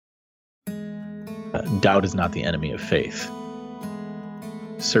Doubt is not the enemy of faith.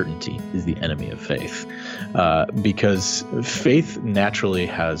 Certainty is the enemy of faith, because faith naturally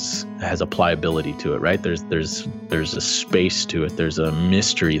has a pliability to it, right? There's a space to it. There's a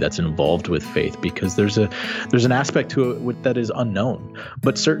mystery that's involved with faith because there's an aspect to it that is unknown.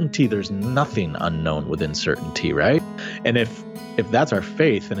 But certainty, there's nothing unknown within certainty, right? And if that's our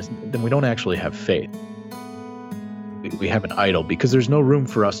faith, then we don't actually have faith. We have an idol because there's no room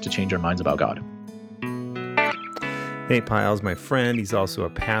for us to change our minds about God. Nate Pyle is my friend. He's also a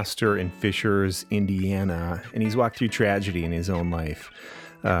pastor in Fishers, Indiana, and he's walked through tragedy in his own life.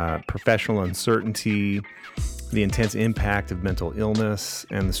 Professional uncertainty, the intense impact of mental illness,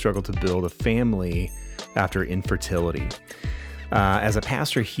 and the struggle to build a family after infertility. As a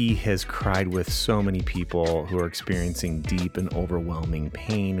pastor, he has cried with so many people who are experiencing deep and overwhelming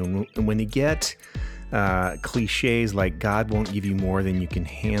pain. And when you get cliches like God won't give you more than you can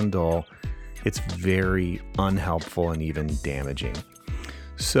handle, it's very unhelpful and even damaging.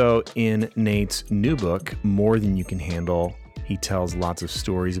 So in Nate's new book, More Than You Can Handle, he tells lots of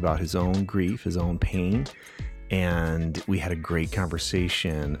stories about his own grief, his own pain, and we had a great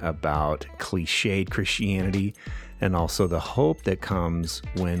conversation about cliched Christianity and also the hope that comes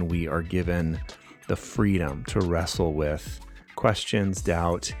when we are given the freedom to wrestle with questions,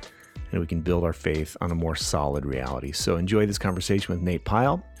 doubt, and we can build our faith on a more solid reality. So enjoy this conversation with Nate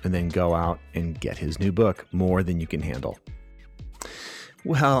Pyle, and then go out and get his new book, More Than You Can Handle.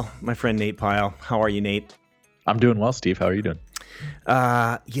 Well, my friend Nate Pyle, how are you, Nate? I'm doing well, Steve. How are you doing?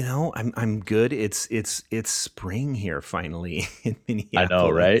 I'm good. It's spring here finally in Minneapolis. I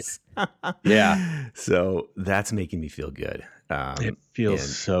know, right? Yeah. So that's making me feel good. It feels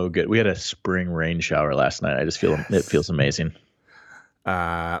so good. We had a spring rain shower last night. I just feel It feels amazing.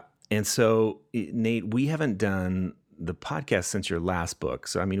 And so, Nate, we haven't done the podcast since your last book.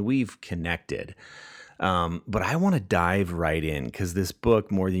 So, I mean, we've connected. But I want to dive right in because this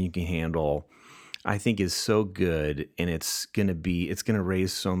book, More Than You Can Handle, I think is so good. And it's going to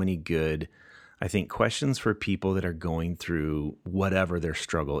raise so many good, I think, questions for people that are going through whatever their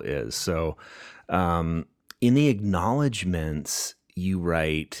struggle is. So, in the acknowledgments, you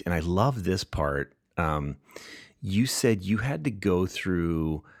write, and I love this part, you said you had to go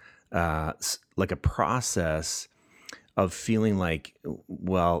through like a process of feeling like,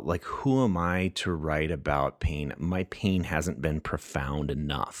 well, like, who am I to write about pain? My pain hasn't been profound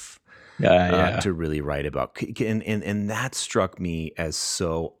enough to really write about. And that struck me as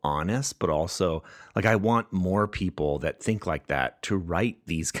so honest, but also like, I want more people that think like that to write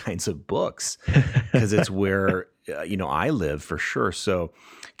these kinds of books because it's where, I live for sure. So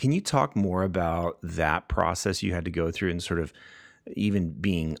can you talk more about that process you had to go through and sort of even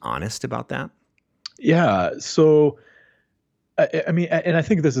being honest about that? Yeah. So, I mean, and I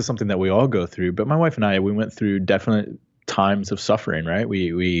think this is something that we all go through, but my wife and I, we went through definite times of suffering, right?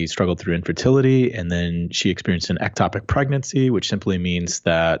 We struggled through infertility, and then she experienced an ectopic pregnancy, which simply means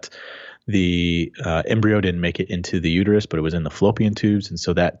that the embryo didn't make it into the uterus, but it was in the fallopian tubes. And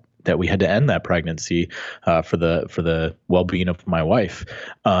so that we had to end that pregnancy for the well-being of my wife,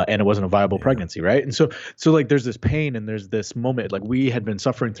 and it wasn't a viable pregnancy, right? And so like, there's this pain and there's this moment, like, we had been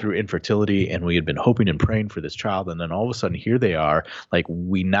suffering through infertility and we had been hoping and praying for this child, and then all of a sudden here they are, like,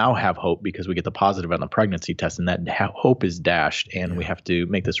 we now have hope because we get the positive on the pregnancy test, and that hope is dashed, and we have to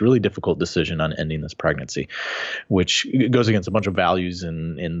make this really difficult decision on ending this pregnancy, which goes against a bunch of values,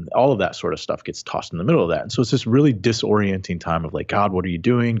 and all of that sort of stuff gets tossed in the middle of that. And so it's this really disorienting time of like, God, what are you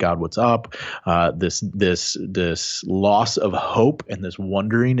doing? God, what's up? This loss of hope and this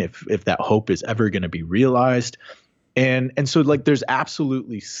wondering if that hope is ever going to be realized. And so, like, there's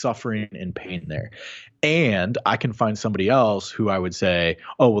absolutely suffering and pain there. And I can find somebody else who I would say,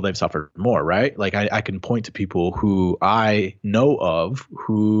 oh, well, they've suffered more, right? Like, I can point to people who I know of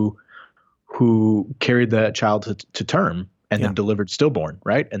who carried that child to term and then delivered stillborn,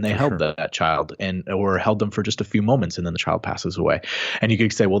 right? And they held that child or held them for just a few moments, and then the child passes away. And you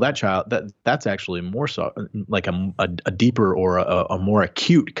could say, well, that child, that's actually more so like a deeper or a more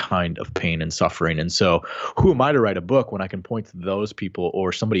acute kind of pain and suffering. And so who am I to write a book when I can point to those people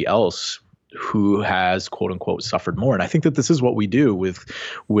or somebody else who has, quote unquote, suffered more? And I think that this is what we do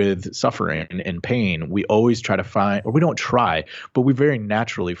with suffering and pain. We always try to find, or we don't try, but we very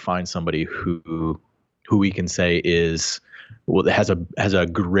naturally find somebody who we can say has a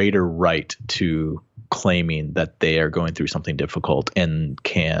greater right to claiming that they are going through something difficult and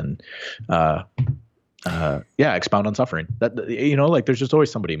can expound on suffering. That, like, there's just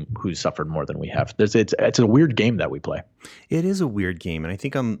always somebody who's suffered more than we have. It's a weird game that we play. It is a weird game, and I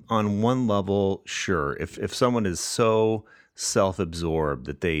think on one level, sure, if someone is so self-absorbed,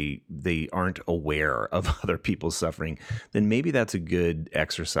 that they aren't aware of other people's suffering, then maybe that's a good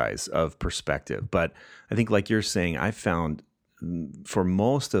exercise of perspective. But I think, like you're saying, I found for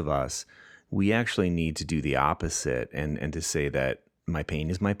most of us, we actually need to do the opposite and to say that my pain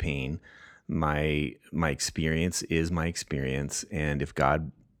is my pain, my experience is my experience, and if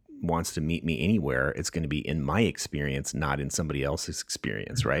God wants to meet me anywhere, it's going to be in my experience, not in somebody else's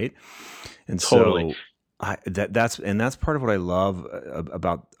experience, right? And Totally. so that's part of what I love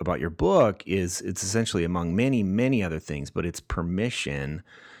about your book is it's essentially, among many, many other things, but it's permission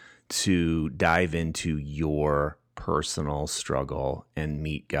to dive into your personal struggle and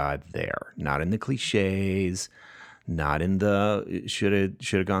meet God there, not in the cliches, not in the should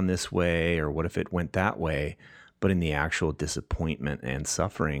have gone this way or what if it went that way, but in the actual disappointment and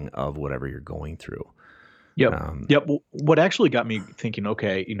suffering of whatever you're going through. Yep. Yep. What actually got me thinking,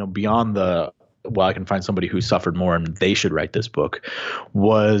 okay, beyond well, I can find somebody who suffered more and they should write this book,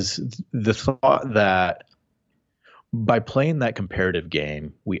 was the thought that by playing that comparative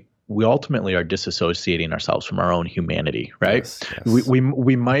game, we ultimately are disassociating ourselves from our own humanity, right? Yes.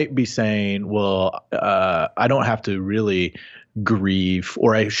 We might be saying, well, I don't have to really grieve,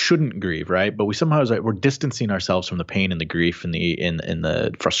 or I shouldn't grieve, right? But we somehow we're distancing ourselves from the pain and the grief and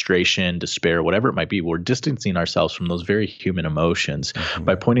the frustration, despair, whatever it might be. We're distancing ourselves from those very human emotions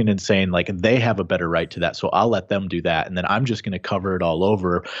by pointing and saying, like, they have a better right to that, so I'll let them do that, and then I'm just going to cover it all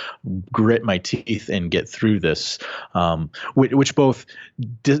over, grit my teeth, and get through this, which both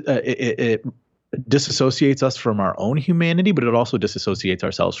it disassociates us from our own humanity, but it also disassociates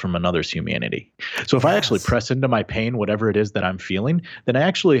ourselves from another's humanity. So if I actually press into my pain, whatever it is that I'm feeling, then I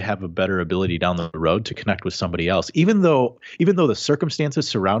actually have a better ability down the road to connect with somebody else. Even though the circumstances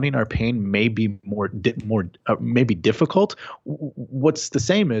surrounding our pain may be maybe difficult, what's the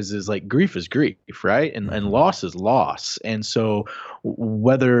same is like grief is grief, right? And loss is loss. And so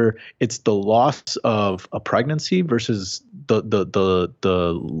whether it's the loss of a pregnancy versus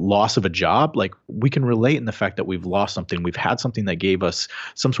the loss of a job, like, we can relate in the fact that we've lost something. We've had something that gave us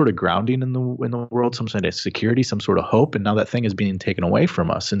some sort of grounding in the world, some sort of security, some sort of hope, and now that thing is being taken away from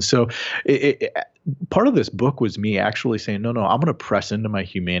us. And so part of this book was me actually saying, no, I'm going to press into my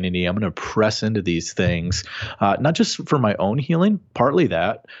humanity. I'm going to press into these things, not just for my own healing, partly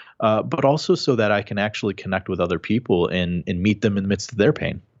that, but also so that I can actually connect with other people and meet them in the midst of their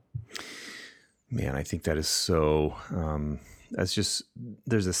pain. Man, I think that is so, that's just,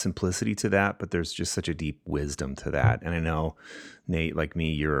 there's a simplicity to that, but there's just such a deep wisdom to that. And I know, Nate, like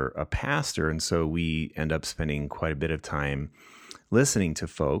me, you're a pastor, and so we end up spending quite a bit of time listening to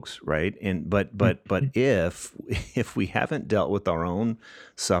folks, right? And but if we haven't dealt with our own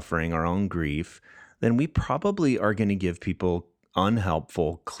suffering, our own grief, then we probably are going to give people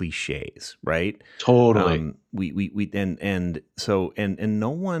unhelpful cliches, right? Totally. So no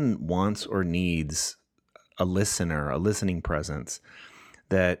one wants or needs a listening presence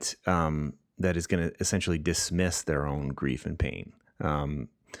that is going to essentially dismiss their own grief and pain.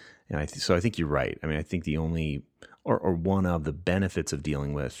 So I think you're right. I mean, I think the only or one of the benefits of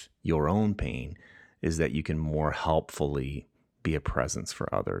dealing with your own pain is that you can more helpfully be a presence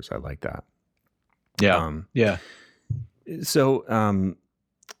for others. I like that. Yeah. Yeah. So,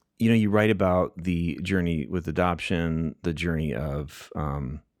 you write about the journey with adoption, the journey of,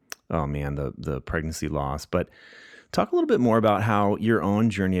 the pregnancy loss, but talk a little bit more about how your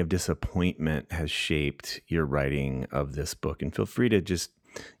own journey of disappointment has shaped your writing of this book. And feel free to just,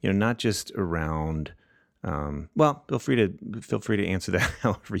 not just around, feel free to answer that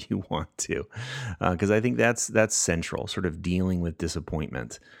however you want to, because I think that's central, sort of dealing with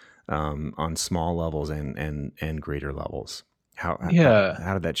disappointment on small levels and greater levels. How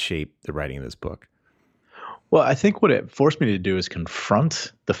did that shape the writing of this book? Well, I think what it forced me to do is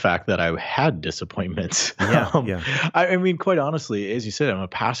confront the fact that I had disappointments. I mean, quite honestly, as you said, I'm a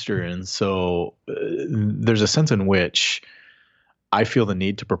pastor, and so there's a sense in which I feel the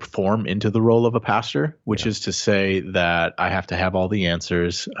need to perform into the role of a pastor, which is to say that I have to have all the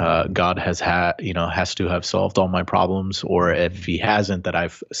answers. God has to have solved all my problems, or if he hasn't, that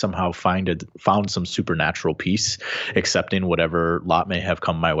I've somehow found some supernatural peace, accepting whatever lot may have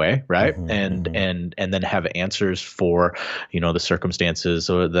come my way, right? And then have answers for, the circumstances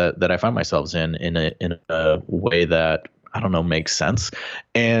that I find myself in a way that, I don't know, makes sense.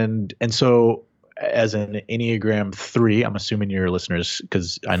 And so, as an Enneagram 3, I'm assuming your listeners,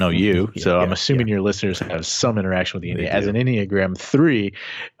 because I know you, I'm assuming your listeners have some interaction with the Enneagram. As an Enneagram 3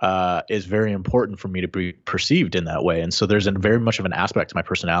 is very important for me to be perceived in that way. And so there's very much of an aspect to my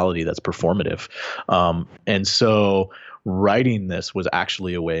personality that's performative. And so writing this was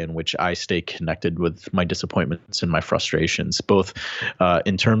actually a way in which I stay connected with my disappointments and my frustrations, both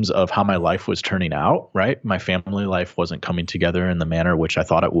in terms of how my life was turning out, right? My family life wasn't coming together in the manner which I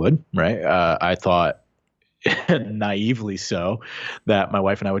thought it would, right? I thought naively so, that my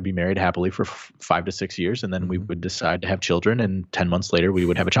wife and I would be married happily for 5 to 6 years, and then we would decide to have children, and 10 months later we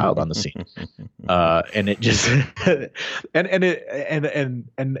would have a child on the scene. And it just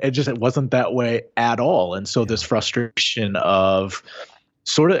it wasn't that way at all. And so this frustration of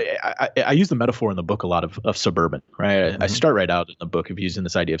sort of, I use the metaphor in the book a lot of suburban, right? I start right out in the book of using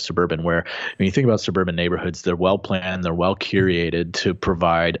this idea of suburban, where when you think about suburban neighborhoods, they're well planned, they're well curated to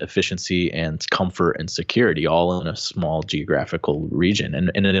provide efficiency and comfort and security, all in a small geographical region.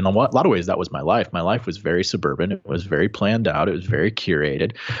 And in a lot of ways, that was my life. My life was very suburban. It was very planned out. It was very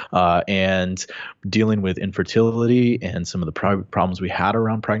curated. And dealing with infertility and some of the problems we had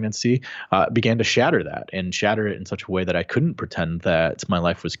around pregnancy began to shatter that, and shatter it in such a way that I couldn't pretend that my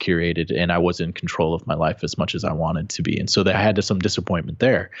life was curated and I was in control of my life as much as I wanted to be. And so that I had some disappointment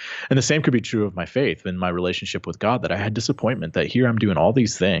there. And the same could be true of my faith and my relationship with God, that I had disappointment that here I'm doing all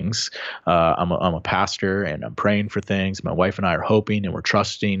these things. I'm a pastor and I'm praying for things. My wife and I are hoping and we're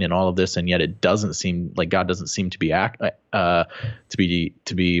trusting and all of this. And yet it doesn't seem like God doesn't seem to be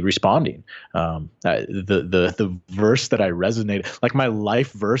responding. The verse that I resonated, like my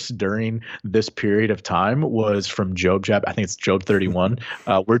life verse during this period of time, was from Job. I think it's Job 31,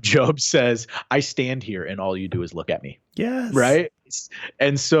 where Job says, "I stand here and all you do is look at me." Yes. Right.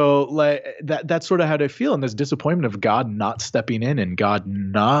 And so like that's sort of how I feel. And this disappointment of God not stepping in and God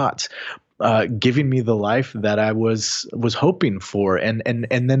not giving me the life that I was hoping for. And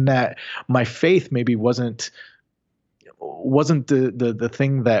then that my faith maybe wasn't the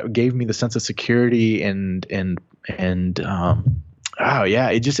thing that gave me the sense of security and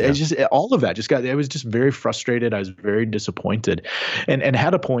all of that just got, I was just very frustrated. I was very disappointed, and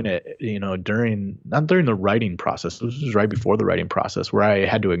had a point at, not during the writing process. This was right before the writing process, where I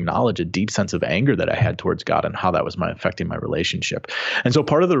had to acknowledge a deep sense of anger that I had towards God and how that was affecting my relationship. And so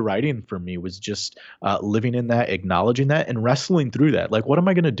part of the writing for me was just living in that, acknowledging that, and wrestling through that. Like, what am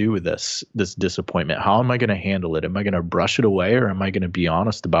I going to do with this disappointment? How am I going to handle it? Am I going to brush it away, or am I going to be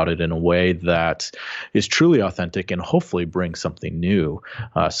honest about it in a way that is truly authentic and hopefully bring something new?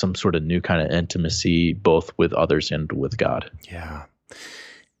 Some sort of new kind of intimacy, both with others and with God. Yeah.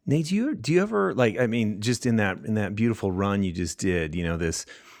 Nate, do you ever, like, I mean, just in that beautiful run you just did,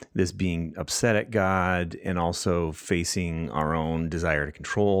 this being upset at God and also facing our own desire to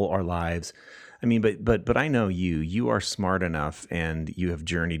control our lives. I mean, but I know you are smart enough and you have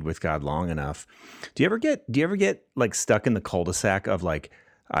journeyed with God long enough. Do you ever get like stuck in the cul-de-sac of like,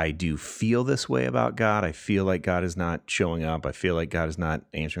 I do feel this way about God. I feel like God is not showing up. I feel like God is not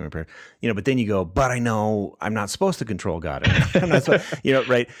answering my prayer. But then you go, but I know I'm not supposed to control God. I'm not supposed,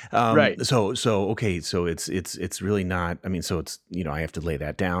 right? Right. So okay. So it's really not. I mean, so it's I have to lay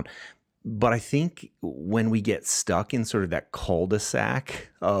that down. But I think when we get stuck in sort of that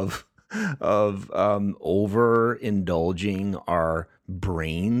cul-de-sac of overindulging our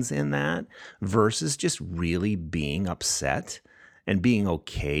brains in that versus just really being upset and being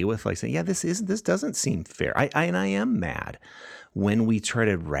okay with like saying, yeah, this doesn't seem fair. I am mad. When we try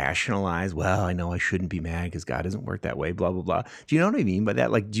to rationalize, well, I know I shouldn't be mad because God doesn't work that way, blah, blah, blah. Do you know what I mean by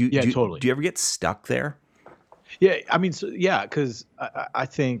that? Like, Totally. Do you ever get stuck there? Yeah. I mean, because I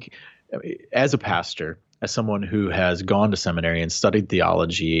think as a pastor, as someone who has gone to seminary and studied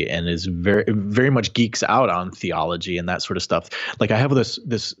theology and is very, very much geeks out on theology and that sort of stuff, like I have this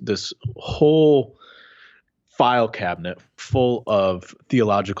whole file cabinet full of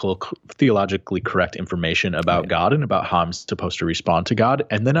theologically correct information about God and about how I'm supposed to respond to God.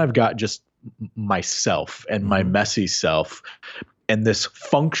 And then I've got just myself and my messy self and this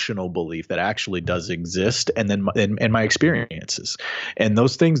functional belief that actually does exist, and then and my experiences. And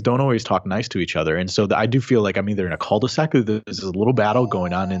those things don't always talk nice to each other. And so I do feel like I'm either in a cul-de-sac, or there's a little battle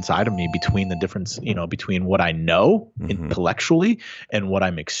going on inside of me between the difference, between what I know intellectually and what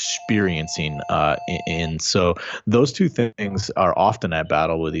I'm experiencing. And so those two things are often at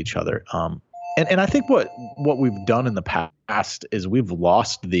battle with each other. And I think what we've done in the past is we've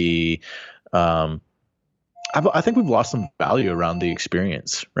lost I think we've lost some value around the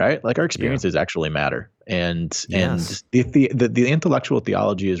experience, right? Like our experiences actually matter. And the intellectual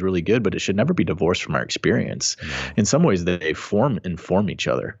theology is really good, but it should never be divorced from our experience. No. In some ways, they inform each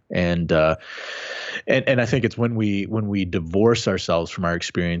other. And I think it's when we divorce ourselves from our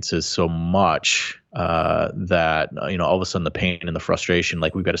experiences so much that all of a sudden the pain and the frustration,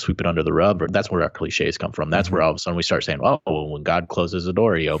 like we've got to sweep it under the rug. That's where our cliches come from. That's where all of a sudden we start saying, oh, when God closes a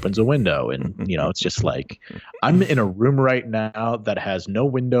door, he opens a window. And it's just like, I'm in a room right now that has no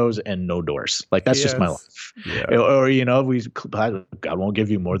windows and no doors. Like that's just my life. Yeah. Or God won't give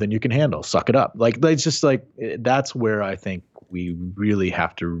you more than you can handle, suck it up. Like it's just like, that's where I think we really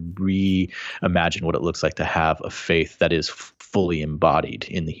have to reimagine what it looks like to have a faith that is fully embodied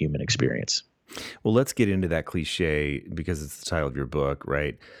in the human experience. Well, let's get into that cliche because it's the title of your book,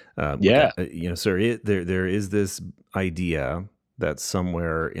 right? Sir, there is this idea that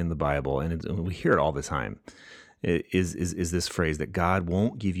somewhere in the Bible, and we hear it all the time, is this phrase that God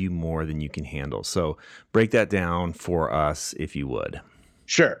won't give you more than you can handle. So break that down for us, if you would.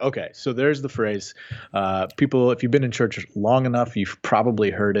 Sure. Okay. So there's the phrase. People, if you've been in church long enough, you've probably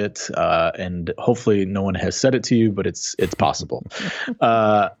heard it, and hopefully no one has said it to you, but it's possible.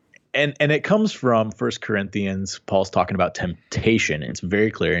 And it comes from 1 Corinthians. Paul's talking about temptation. It's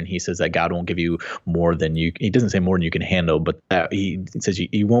very clear, and he says that God won't give you more than you. He doesn't say more than you can handle, but that he says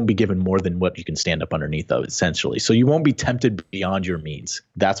you won't be given more than what you can stand up underneath of, essentially. So you won't be tempted beyond your means.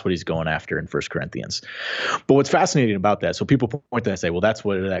 That's what he's going after in 1 Corinthians. But what's fascinating about that? So people point to that and say, well, that's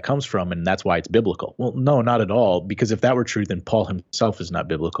where that comes from, and that's why it's biblical. Well, no, not at all. Because if that were true, then Paul himself is not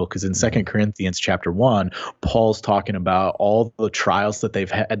biblical. Because in 2 Corinthians chapter 1, Paul's talking about all the trials that they've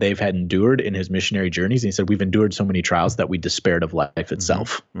had endured in his missionary journeys. And he said, we've endured so many trials that we despaired of life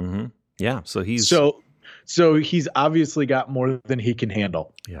itself. Mm-hmm. Yeah. So he's obviously got more than he can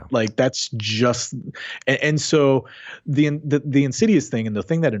handle. Yeah. Like that's just, and so the insidious thing, and the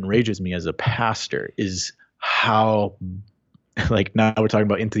thing that enrages me as a pastor is how, like now we're talking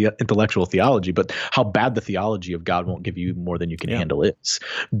about intellectual theology, but how bad the theology of God won't give you more than you can handle is.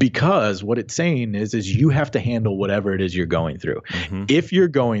 Because what it's saying is you have to handle whatever it is you're going through. Mm-hmm. If you're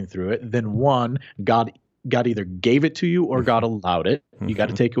going through it, then one, God either gave it to you or God allowed it. You got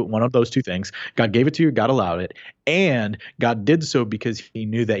to take one of those two things. God gave it to you, God allowed it. And God did so because he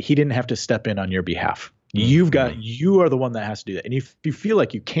knew that he didn't have to step in on your behalf. You are the one that has to do that. And if you feel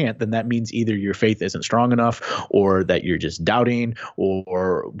like you can't, then that means either your faith isn't strong enough, or that you're just doubting,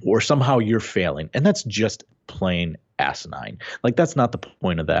 or somehow you're failing. And that's just plain asinine. Like that's not the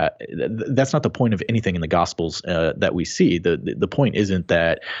point of that. That's not the point of anything in the Gospels that we see. The point isn't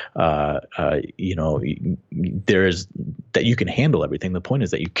that there is that you can handle everything. The point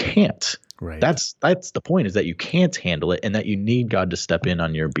is that you can't. Right. That's the point, is that you can't handle it, and that you need God to step in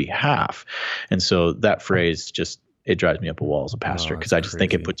on your behalf. And so that phrase it drives me up a wall as a pastor, because I just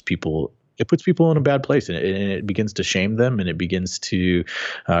think it puts people in a bad place, and it begins to shame them, and it begins to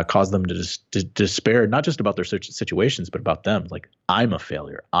cause them to despair, not just about their situations, but about them. Like, I'm a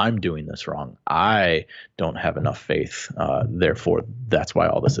failure. I'm doing this wrong. I don't have enough faith. Therefore, that's why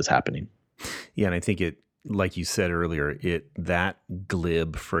all this is happening. Yeah, and I think like you said earlier, that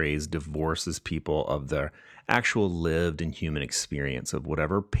glib phrase divorces people of their actual lived and human experience of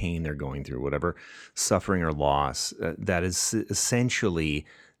whatever pain they're going through, whatever suffering or loss. That is essentially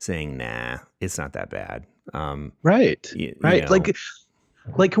saying, nah, it's not that bad. Right. Right.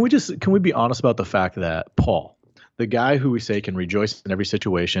 Like, can we be honest about the fact that Paul, the guy who we say can rejoice in every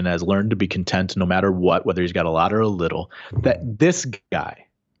situation, has learned to be content no matter what, whether he's got a lot or a little, that this guy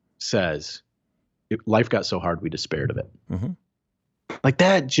says, life got so hard we despaired of it. Mm-hmm. Like,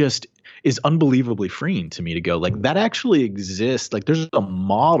 that just is unbelievably freeing to me, to go, like, that actually exists. Like, there's a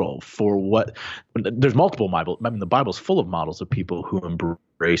model for there's multiple models. I mean, the Bible's full of models of people who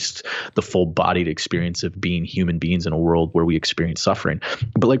embraced the full-bodied experience of being human beings in a world where we experience suffering.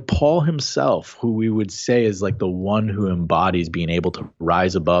 But like Paul himself, who we would say is like the one who embodies being able to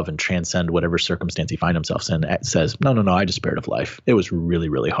rise above and transcend whatever circumstance he finds himself in, says, no, I despaired of life. It was really,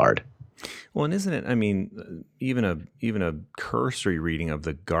 really hard. Well, and isn't it, I mean, even a cursory reading of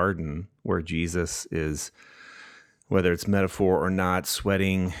the garden where Jesus is, whether it's metaphor or not,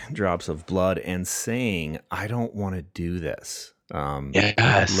 sweating drops of blood and saying, I don't want to do this.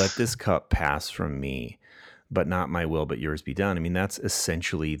 Yes. Let this cup pass from me, but not my will, but yours be done. I mean, that's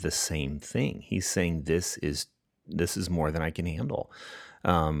essentially the same thing. He's saying this is more than I can handle.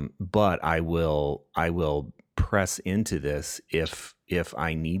 But I will press into this if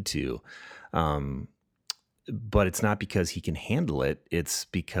I need to. But it's not because he can handle it. It's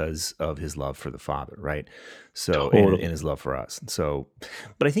because of his love for the Father, right? So, totally. and his love for us. So,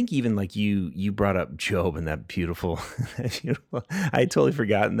 but I think even like you brought up Job and that beautiful, I had totally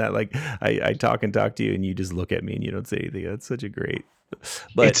forgotten that. Like I talk to you and you just look at me and you don't say anything. That's such a great,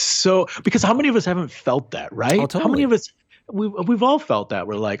 but it's so, because how many of us haven't felt that, right? Oh, totally. How many of us, we've all felt that.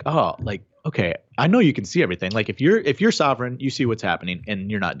 We're like, oh, like, okay, I know you can see everything. Like if you're sovereign, you see what's happening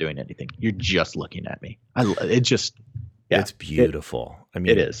and you're not doing anything. You're just looking at me. It just, yeah, it's beautiful. I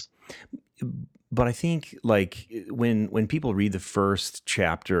mean, it is. But I think like when people read the first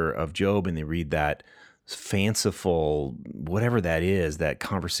chapter of Job and they read that fanciful, whatever that is, that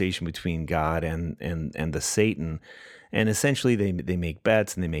conversation between God and the Satan, and essentially they make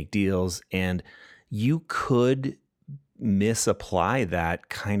bets and they make deals, and you could misapply that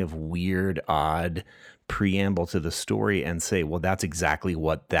kind of weird, odd preamble to the story and say, well, that's exactly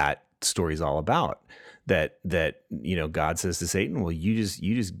what that story is all about. That God says to Satan, well, you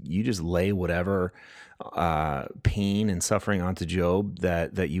just lay whatever pain and suffering onto Job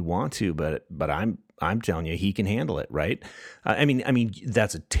that you want to, but I'm telling you, he can handle it, right? I mean,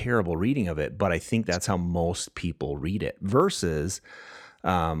 that's a terrible reading of it, but I think that's how most people read it. Versus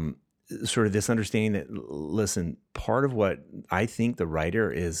sort of this understanding that, listen, part of what I think the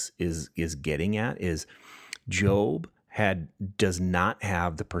writer is getting at is Job does not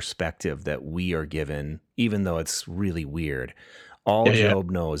have the perspective that we are given, even though it's really weird. All Job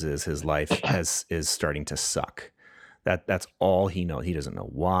knows is his life is starting to suck. That's all he knows. He doesn't know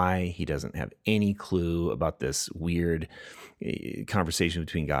why. He doesn't have any clue about this weird conversation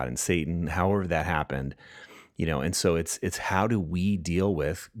between God and Satan, however that happened. And so it's how do we deal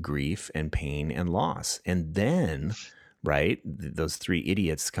with grief and pain and loss? And then, right, those three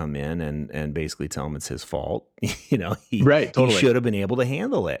idiots come in and basically tell him it's his fault. He should have been able to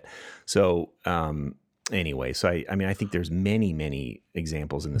handle it. So anyway, so I think there's many, many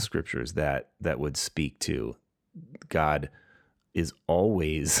examples in the scriptures that would speak to God is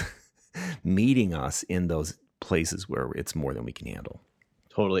always meeting us in those places where it's more than we can handle.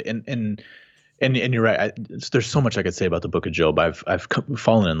 Totally. And you're right. There's so much I could say about the book of Job. I've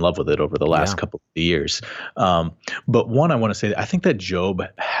fallen in love with it over the last couple of years. But one, I want to say that I think that Job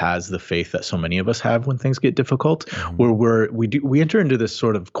has the faith that so many of us have when things get difficult, where we enter into this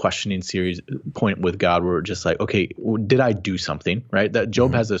sort of questioning series point with God, where we're just like, okay, did I do something? Right? That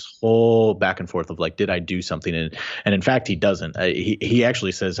Job has this whole back and forth of like, did I do something? And in fact, he doesn't. He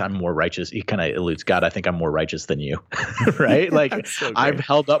actually says, I'm more righteous. He kind of alludes, God, I think I'm more righteous than you. Right? Like so I've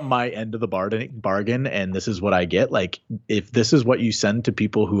held up my end of the bargain and this is what I get. Like if this is what you send to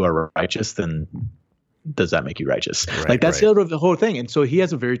people who are righteous, then does that make you righteous? Right, like that's the whole thing. And so he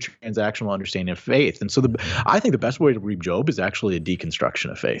has a very transactional understanding of faith. And so I think the best way to read Job is actually a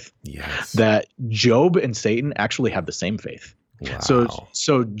deconstruction of faith. Yes. That Job and Satan actually have the same faith. Wow.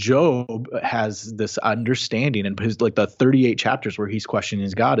 So Job has this understanding, and his like the 38 chapters where he's questioning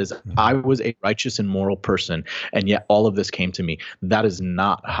his God is, I was a righteous and moral person, and yet all of this came to me. That is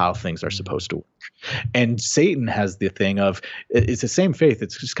not how things are supposed to work. And Satan has the thing of, it's the same faith.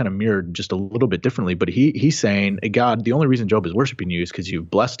 It's just kind of mirrored just a little bit differently. But he's saying, God, the only reason Job is worshiping you is because you've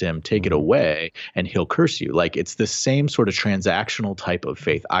blessed him. Take it away and he'll curse you. Like it's the same sort of transactional type of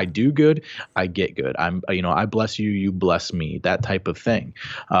faith. I do good, I get good. I bless you, you bless me. That type of thing.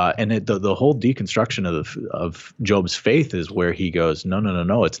 And the whole deconstruction of Job's faith is where he goes,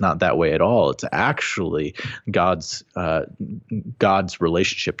 no, it's not that way at all. It's actually God's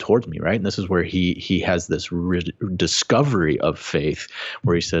relationship towards me, right? And this is where he has this discovery of faith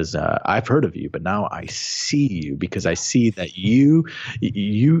where he says, I've heard of you, but now I see you, because I see that you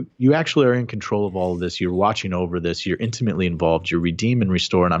actually are in control of all of this. You're watching over this. You're intimately involved. You redeem and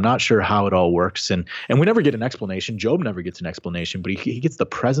restore. And I'm not sure how it all works. And we never get an explanation. Job never gets an explanation, but he gets the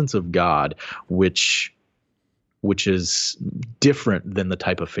presence of God, which is different than the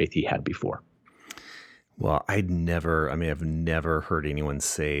type of faith he had before. Well, I've never heard anyone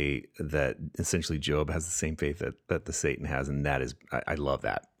say that essentially Job has the same faith that the Satan has. And that is, I love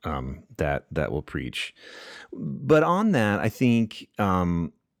that, that will preach. But on that, I think,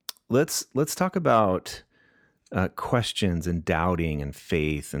 let's talk about questions and doubting and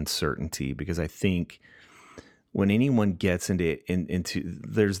faith and certainty, because I think when anyone gets into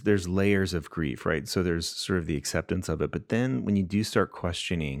there's layers of grief, right? So there's sort of the acceptance of it. But then when you do start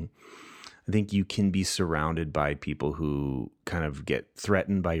questioning, I think you can be surrounded by people who kind of get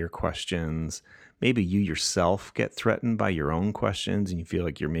threatened by your questions. Maybe you yourself get threatened by your own questions and you feel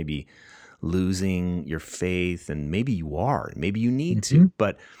like you're maybe losing your faith, and maybe you are, maybe you need to.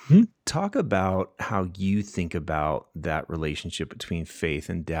 But talk about how you think about that relationship between faith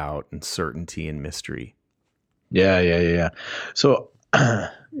and doubt and certainty and mystery. Yeah. So,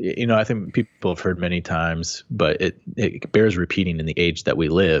 I think people have heard many times, but it bears repeating in the age that we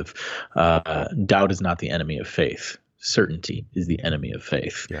live. Doubt is not the enemy of faith. certainty is the enemy of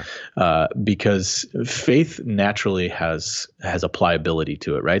faith. Yeah. Because faith naturally has a pliability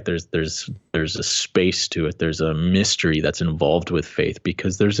to it, right? There's a space to it. There's a mystery that's involved with faith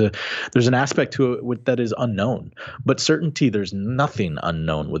because there's an aspect to it that is unknown. But certainty, there's nothing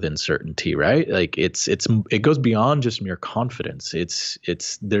unknown within certainty, right? Like it goes beyond just mere confidence.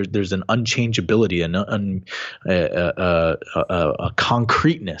 There's an unchangeability and a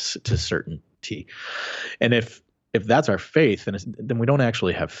concreteness to certainty. And if that's our faith, then we don't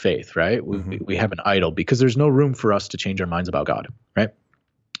actually have faith, right? We have an idol because there's no room for us to change our minds about God, right?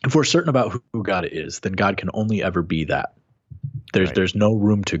 If we're certain about who God is, then God can only ever be that. There's no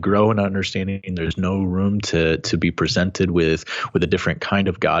room to grow in understanding. There's no room to be presented with a different kind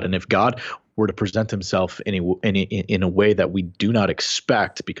of God. And if God were to present himself in a way that we do not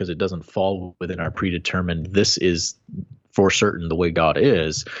expect because it doesn't fall within our predetermined, this is for certain the way God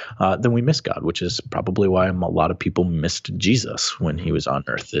is, then we miss God, which is probably why a lot of people missed Jesus when he was on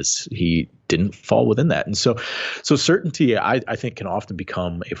earth, is he didn't fall within that. And so certainty, I think, can often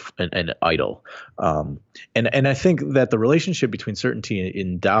become an idol. And I think that the relationship between certainty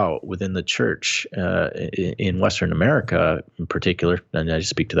and doubt within the church in Western America in particular, and I just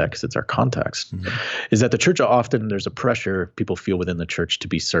speak to that because it's our context, is that the church often, there's a pressure people feel within the church to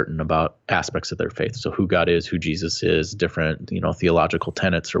be certain about aspects of their faith. So who God is, who Jesus is, different, theological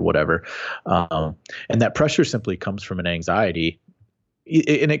tenets or whatever. And that pressure simply comes from an anxiety.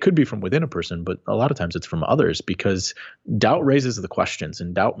 And it could be from within a person, but a lot of times it's from others, because doubt raises the questions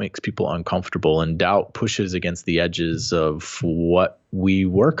and doubt makes people uncomfortable, and doubt pushes against the edges of what we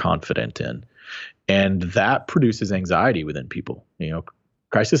were confident in. And that produces anxiety within people.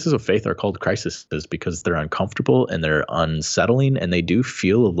 Crises of faith are called crises because they're uncomfortable and they're unsettling, and they do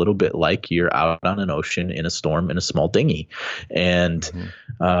feel a little bit like you're out on an ocean in a storm in a small dinghy, and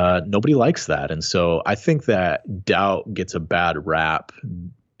nobody likes that. And so I think that doubt gets a bad rap,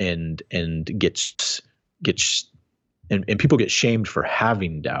 and gets people get shamed for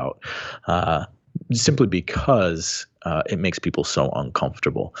having doubt, simply because it makes people so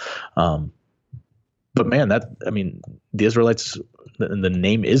uncomfortable. But man, the Israelites, the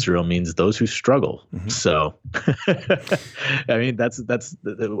name Israel means those who struggle. So,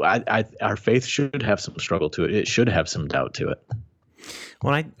 our faith should have some struggle to it. It should have some doubt to it.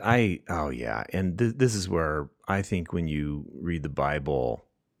 Well, and this is where I think when you read the Bible,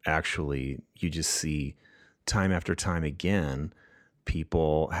 actually, you just see time after time again,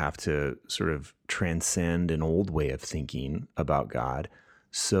 people have to sort of transcend an old way of thinking about God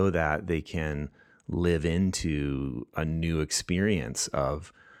so that they can live into a new experience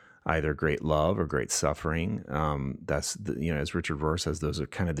of either great love or great suffering. That's as Richard Rohr says, those are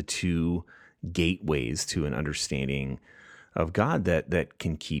kind of the two gateways to an understanding of God that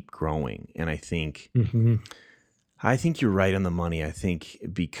can keep growing. And I think you're right on the money. I think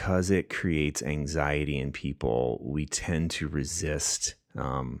because it creates anxiety in people, we tend to resist.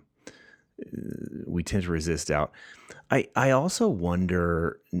 Doubt. I also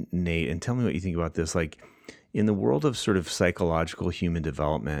wonder, Nate, and tell me what you think about this, like in the world of sort of psychological human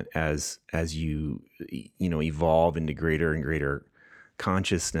development, as you evolve into greater and greater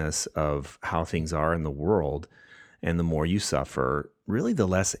consciousness of how things are in the world, and the more you suffer, really the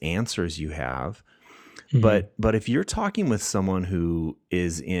less answers you have. But if you're talking with someone who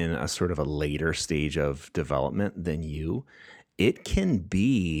is in a sort of a later stage of development than you, it can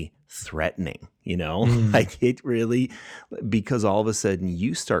be threatening, like it really, because all of a sudden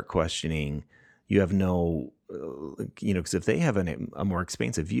you start questioning, you have no, because if they have a more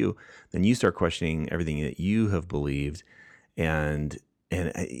expansive view, then you start questioning everything that you have believed.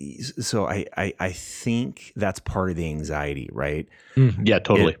 So I think that's part of the anxiety, right? Yeah,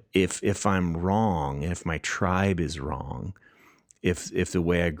 totally. If I'm wrong, if my tribe is wrong, if the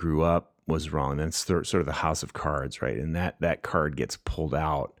way I grew up was wrong, then it's sort of the house of cards, right? And that card gets pulled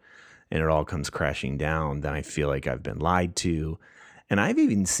out and it all comes crashing down. Then I feel like I've been lied to. And I've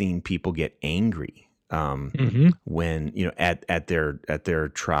even seen people get angry when, at their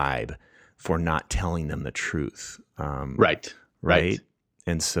tribe for not telling them the truth. Right.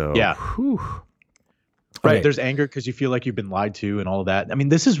 And so, yeah. Whew. Right. Okay. There's anger because you feel like you've been lied to and all of that.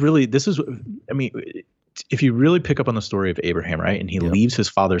 If you really pick up on the story of Abraham, right? And he leaves his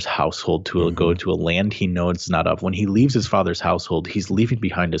father's household to go to a land he knows not of. When he leaves his father's household, he's leaving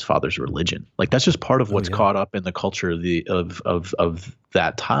behind his father's religion. Like that's just part of what's caught up in the culture of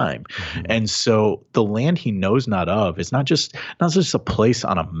that time. Mhm. And so the land he knows not of is not just a place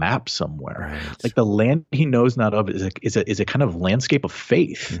on a map somewhere. Right. Like the land he knows not of is a kind of landscape of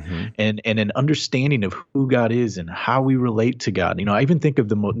faith Mhm. and an understanding of who God is and how we relate to God. I even think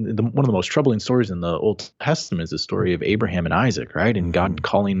of one of the most troubling stories in the Old Testament is the story of Abraham and Isaac, right? And Mhm. God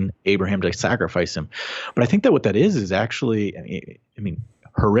calling Abraham to sacrifice him. But I think that what that is actually, I mean,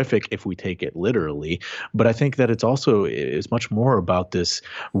 horrific if we take it literally, but I think that it's also is much more about this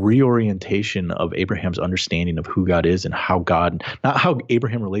reorientation of Abraham's understanding of who God is and how God, not how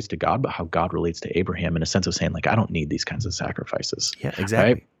Abraham relates to God, but how God relates to Abraham, in a sense of saying, like, I don't need these kinds of sacrifices, Yeah, right?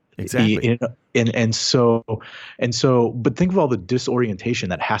 exactly. Exactly. And so, but think of all the disorientation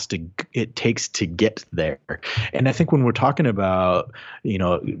that it takes to get there. And I think when we're talking about,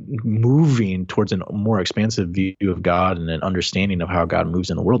 moving towards a more expansive view of God and an understanding of how God moves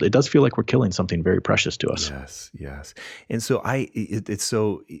in the world, it does feel like we're killing something very precious to us. Yes, yes. And so it's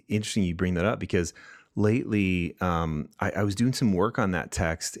so interesting you bring that up because lately I was doing some work on that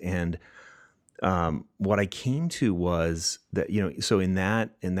text, and what I came to was that, so in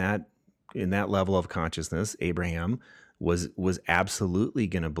that level of consciousness, Abraham was absolutely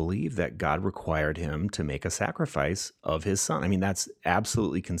going to believe that God required him to make a sacrifice of his son. I mean, that's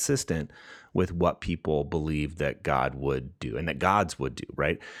absolutely consistent with what people believe that God would do and that gods would do,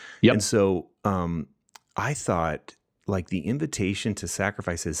 right? And Yep. so I thought, like, the invitation to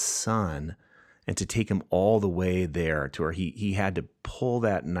sacrifice his son and to take him all the way there to where he had to pull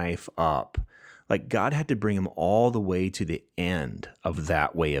that knife up. Like, God had to bring him all the way to the end of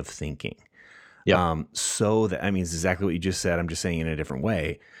that way of thinking. Yep. So that, I mean, it's exactly what you just said. I'm just saying it in a different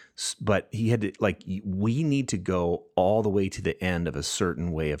way. But he had to, like, we need to go all the way to the end of a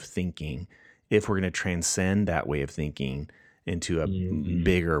certain way of thinking if we're going to transcend that way of thinking into a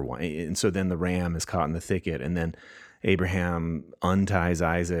bigger one. And so then the ram is caught in the thicket, and then Abraham unties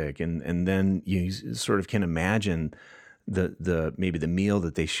Isaac, and then you sort of can imagine the maybe the meal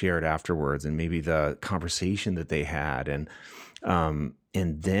that they shared afterwards, and maybe the conversation that they had, and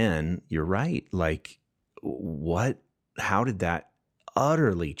then you're right, like, how did that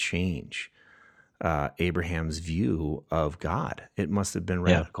utterly change Abraham's view of God? It must have been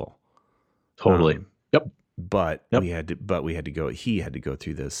Yeah. radical. Totally. Yep. But Yep. he had to go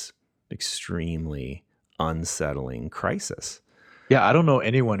through this extremely unsettling crisis. Yeah, I don't know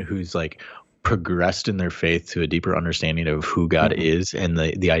anyone who's like progressed in their faith to a deeper understanding of who God Mhm. is and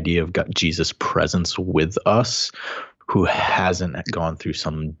the idea of God, Jesus' presence with us, who hasn't gone through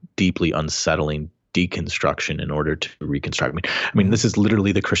some deeply unsettling deconstruction in order to reconstruct. I mean, this is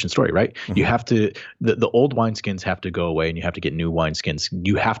literally the Christian story, right? You Mhm. have to the old wineskins have to go away, and you have to get new wineskins.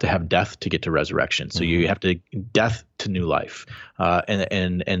 You have to have death to get to resurrection. So you have to death to new life,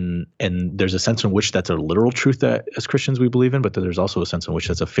 and there's a sense in which that's a literal truth that as Christians we believe in, but there's also a sense in which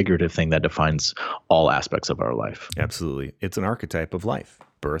that's a figurative thing that defines all aspects of our life. Absolutely. It's an archetype of life.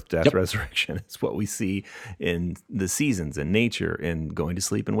 Birth, death, Yep. resurrection. It's what we see in the seasons and nature and going to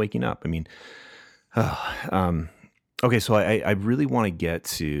sleep and waking up. I mean, okay, so I really want to get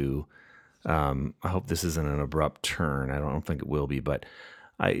to, I hope this isn't an abrupt turn. I don't think it will be, but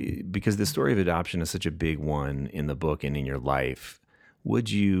because the story of adoption is such a big one in the book and in your life,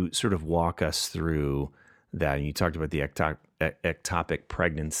 would you sort of walk us through that? And you talked about the ectopic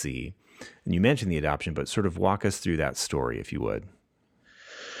pregnancy, and you mentioned the adoption, but sort of walk us through that story, if you would.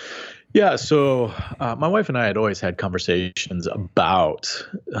 Yeah, so my wife and I had always had conversations about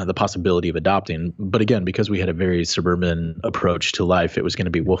the possibility of adopting. But again, because we had a very suburban approach to life, it was going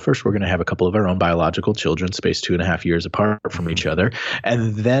to be, well, first we're going to have a couple of our own biological children spaced 2.5 years apart from each other,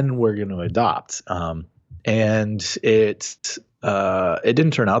 and then we're going to adopt. And it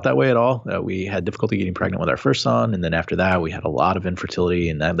didn't turn out that way at all. We had difficulty getting pregnant with our first son, and then after that, we had a lot of infertility,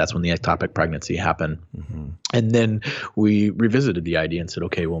 and that's when the ectopic pregnancy happened. Mm-hmm. And then we revisited the idea and said,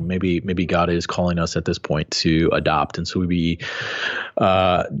 okay, well, maybe God is calling us at this point to adopt. And so we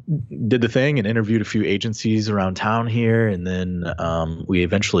did the thing and interviewed a few agencies around town here, and then we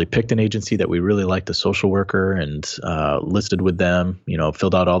eventually picked an agency that we really liked, a social worker, and listed with them.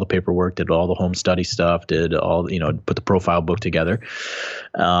 Filled out all the paperwork, did all the home study stuff, did all put the profile book together.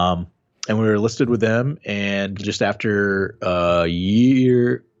 And we were listed with them, and just after a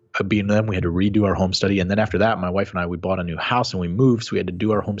year of being them, we had to redo our home study. And then after that, my wife and I, we bought a new house and we moved, so we had to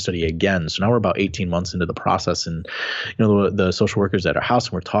do our home study again. So now we're about 18 months into the process, and the social workers at our house,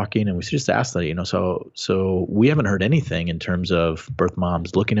 and we're talking, and we just asked that, so we haven't heard anything in terms of birth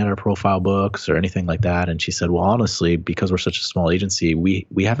moms looking at our profile books or anything like that. And she said, well, honestly, because we're such a small agency, we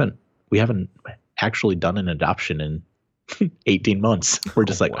haven't actually done an adoption in 18 months. We're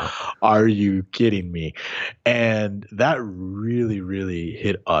just like, wow. are you kidding me? And that really, really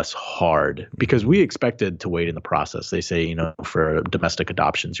hit us hard because we expected to wait in the process. They say, for domestic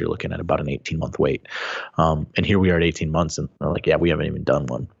adoptions, you're looking at about an 18-month wait. And here we are at 18 months and they're like, yeah, we haven't even done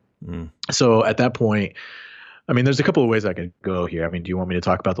one. So at that point, I mean, there's a couple of ways I could go here. I mean, do you want me to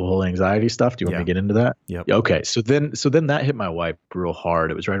talk about the whole anxiety stuff? Do you want me to get into that? Yep. Okay. So then that hit my wife real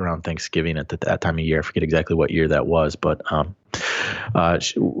hard. It was right around Thanksgiving at that time of year. I forget exactly what year that was, but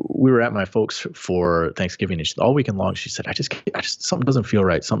we were at my folks for Thanksgiving, and all weekend long she said, I just something doesn't feel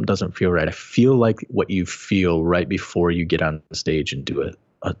right. Something doesn't feel right. I feel like what you feel right before you get on stage and do it.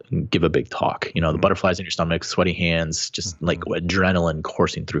 Give a big talk, the butterflies in your stomach, sweaty hands, just like adrenaline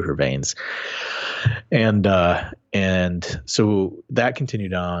coursing through her veins. And so that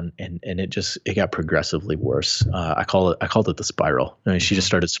continued on and it got progressively worse. I called it the spiral. I mean, she just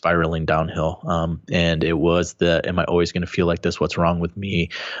started spiraling downhill. And it was am I always going to feel like this? What's wrong with me?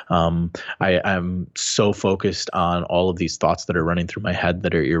 I'm so focused on all of these thoughts that are running through my head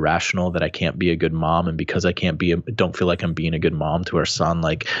that are irrational, that I can't be a good mom. And because I don't feel like I'm being a good mom to our son,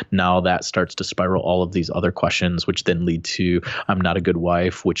 like now that starts to spiral all of these other questions, which then lead to, I'm not a good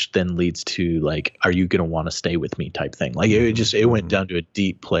wife, which then leads to like, are you going to want to stay with me type thing? Like it went down to a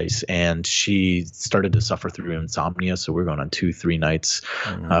deep place, and she started to suffer through insomnia. So we're going on 2-3 nights,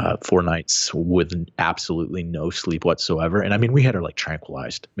 4 nights with absolutely no sleep whatsoever. And I mean, we had her like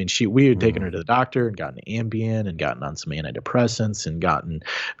tranquilized. I mean, we had taken her to the doctor and gotten Ambien and gotten on some antidepressants and gotten,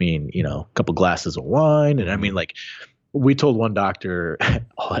 a couple glasses of wine. And I mean, like, we told one doctor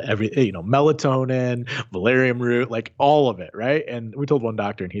melatonin, valerian root, like all of it, right? And we told one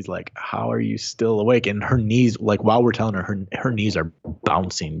doctor, and he's like, "How are you still awake?" And her knees, like while we're telling her knees are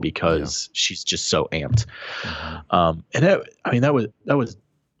bouncing because she's just so amped. And that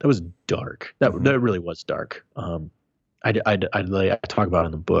was dark. That really was dark. I talk about it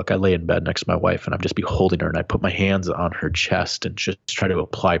in the book. I lay in bed next to my wife, and I'd just be holding her, and I put my hands on her chest and just try to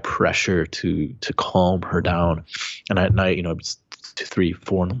apply pressure to calm her down. And at night, it's 3,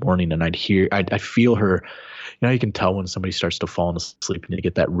 4 in the morning, and I feel her. You can tell when somebody starts to fall asleep, and you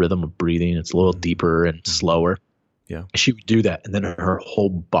get that rhythm of breathing. It's a little deeper and slower. Yeah. She would do that, and then her whole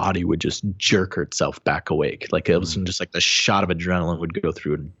body would just jerk herself back awake. Like it was just like the shot of adrenaline would go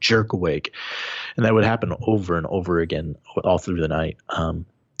through and jerk awake. And that would happen over and over again all through the night.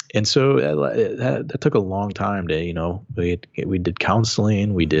 And so that took a long time to, we did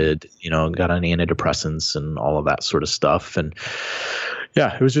counseling, we did, got on antidepressants and all of that sort of stuff. And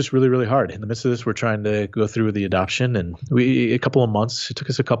yeah, it was just really, really hard. In the midst of this, we're trying to go through with the adoption, and it took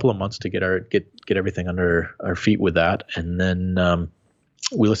us a couple of months to get everything under our feet with that. And then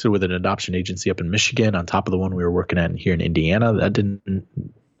we listed with an adoption agency up in Michigan on top of the one we were working at here in Indiana.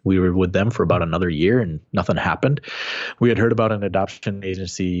 We were with them for about another year and nothing happened. We had heard about an adoption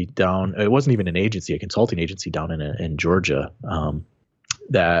agency it wasn't even an agency, a consulting agency down in Georgia,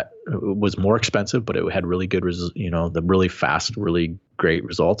 that was more expensive, but it had really good the really fast, really great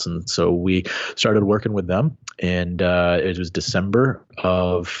results. And so we started working with them, and it was December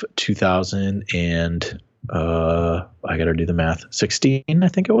of 2000 and I got to do the math, 16, I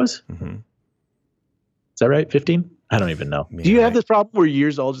think it was. Is that right? 15? I don't even know. Do you have this problem where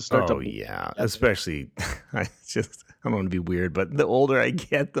years all just start to? Oh yeah, especially I don't want to be weird, but the older I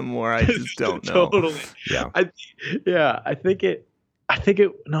get, the more I just don't know. Totally. Yeah. I think it.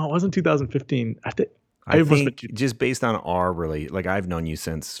 No, it wasn't 2015. I think just based on our like I've known you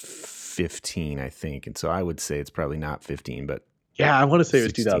since 15, I think, and so I would say it's probably not 15, but yeah, I want to say it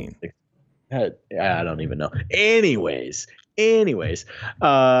was 2016. I don't even know. Anyways.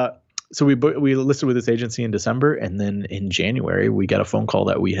 So we listed with this agency in December, and then in January we got a phone call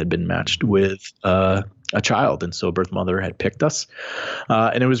that we had been matched with a child, and so birth mother had picked us,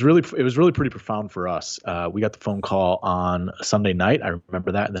 and it was really pretty profound for us. We got the phone call on a Sunday night. I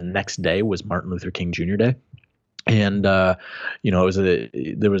remember that. The next day was Martin Luther King Jr. Day. And it was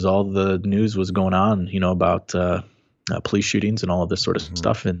there was all the news was going on, about police shootings and all of this sort of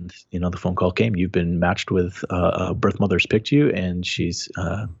stuff. And, the phone call came, you've been matched with birth mother's picked you, and she's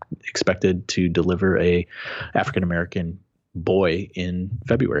expected to deliver a African-American boy in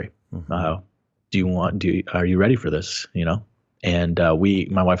February. Are you ready for this? And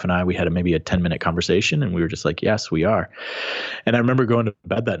my wife and I, we had maybe a 10-minute conversation, and we were just like, yes, we are. And I remember going to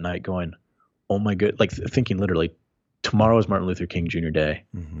bed that night going, oh my good, like thinking literally, tomorrow is Martin Luther King Jr. Day.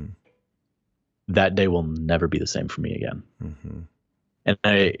 That day will never be the same for me again. And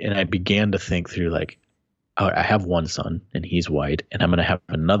I began to think through like, I have one son and he's white, and I'm going to have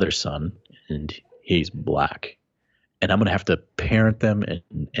another son and he's black, and I'm going to have to parent them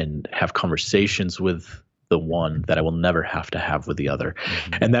and have conversations with the one that I will never have to have with the other.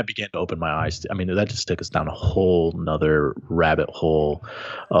 And that began to open my eyes. I mean, that just took us down a whole nother rabbit hole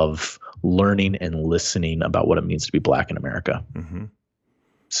of learning and listening about what it means to be Black in America.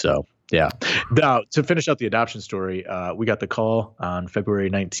 So, yeah. Now, to finish out the adoption story, we got the call on February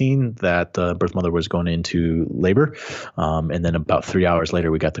 19 that birth mother was going into labor. And then about 3 hours later,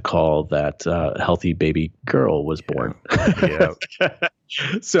 we got the call that a healthy baby girl was born. Yeah.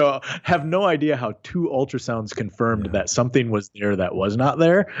 So have no idea how 2 ultrasounds confirmed that something was there that was not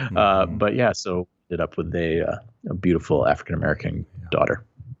there. But yeah, so ended up with a beautiful African-American daughter.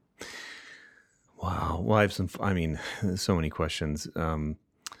 Wow. Well, I have so many questions. I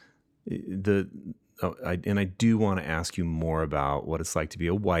do want to ask you more about what it's like to be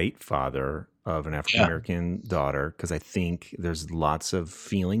a white father of an African American daughter, because I think there's lots of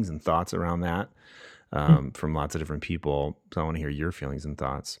feelings and thoughts around that from lots of different people. So I want to hear your feelings and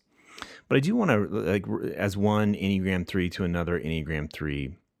thoughts. But I do want to, like, as one Enneagram 3 to another Enneagram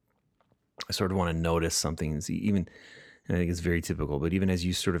 3, I sort of want to notice something. Even, and I think it's very typical, but even as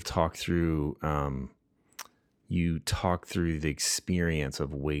you sort of talk through the experience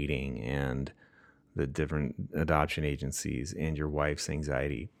of waiting and the different adoption agencies and your wife's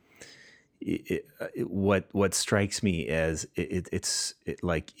anxiety. What strikes me as it's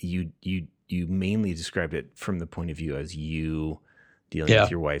like you mainly described it from the point of view as you dealing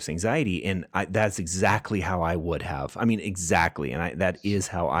with your wife's anxiety, and that's exactly how I would have. I mean, exactly, and that is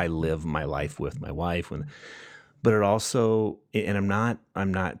how I live my life with my wife. But it also, and I'm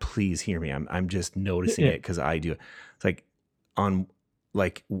not, please hear me. I'm just noticing it because I do. It's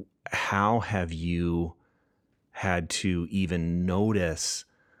like, how have you had to even notice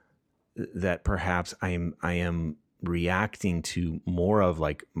that perhaps I am reacting to more of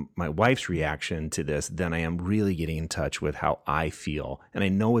like my wife's reaction to this than I am really getting in touch with how I feel. And I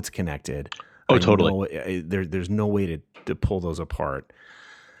know it's connected. Oh, totally. There's no way to pull those apart.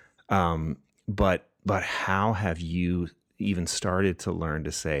 But how have you even started to learn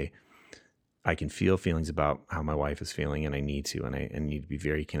to say, I can feel feelings about how my wife is feeling, and I need to be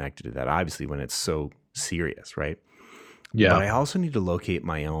very connected to that. Obviously, when it's so serious, right? Yeah. But I also need to locate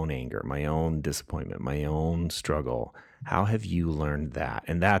my own anger, my own disappointment, my own struggle. How have you learned that?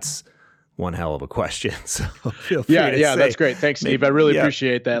 And that's one hell of a question. So feel free to say. That's great. Thanks, Steve. I really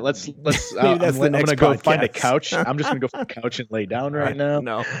appreciate that. Let's. I'm going to go find a couch. I'm just going to go find a couch and lay down right now.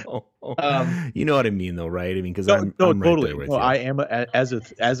 No, you know what I mean, though, right? I mean, because I'm totally. Right there with you. I am as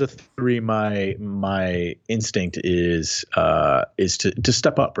a 3. My instinct is to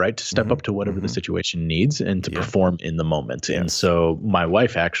step up, right? To step up to whatever the situation needs and to perform in the moment. Yes. And so my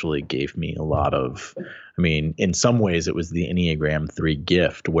wife actually gave me a lot of. I mean, in some ways, it was the Enneagram 3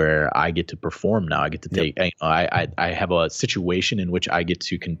 gift where I get to perform now. I get to take. I have a situation in which I get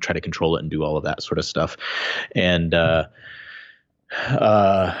to try to control it and do all of that sort of stuff, and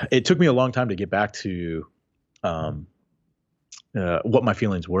it took me a long time to get back to what my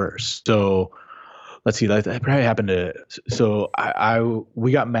feelings were. So let's see, that probably happened to. So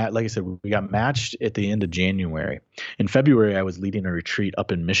we got like I said, we got matched at the end of January. In February, I was leading a retreat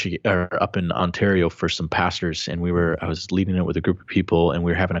up in Michigan or up in Ontario for some pastors, and I was leading it with a group of people, and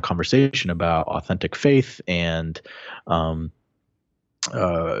we were having a conversation about authentic faith and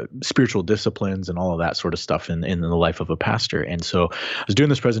spiritual disciplines and all of that sort of stuff in the life of a pastor. And so I was doing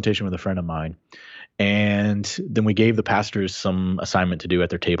this presentation with a friend of mine, and then we gave the pastors some assignment to do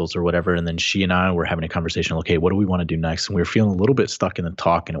at their tables or whatever. And then she and I were having a conversation. Okay, what do we want to do next? And we were feeling a little bit stuck in the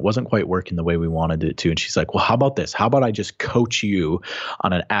talk, and it wasn't quite working the way we wanted it to. And she's like, well, how about this? How about I just coach you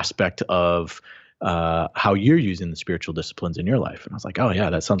on an aspect of how you're using the spiritual disciplines in your life? And I was like, oh yeah,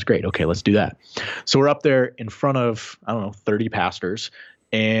 that sounds great. Okay, let's do that. So we're up there in front of, 30 pastors,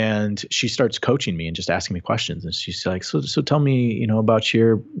 and she starts coaching me and just asking me questions. And she's like, so tell me, about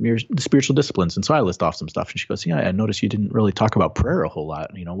your spiritual disciplines. And so I list off some stuff, and she goes, yeah, I noticed you didn't really talk about prayer a whole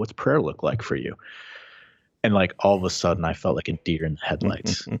lot. What's prayer look like for you? And like all of a sudden I felt like a deer in the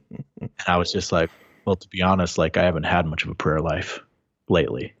headlights. And I was just like, well, to be honest, like I haven't had much of a prayer life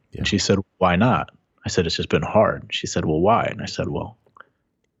lately. Yeah. And she said, why not? I said, it's just been hard. She said, well, why? And I said, well,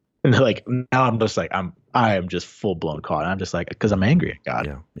 and like now I'm just like I am just full blown caught. I'm just like, because I'm angry at God.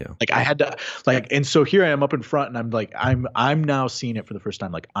 Yeah. Like I had to and so here I am up in front, and I'm like I'm now seeing it for the first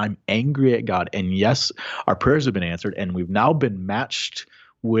time. Like I'm angry at God, and yes, our prayers have been answered, and we've now been matched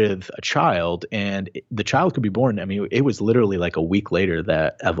with a child, and the child could be born. I mean, it was literally like a week later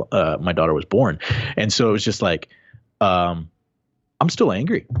that my daughter was born, and so it was just like I'm still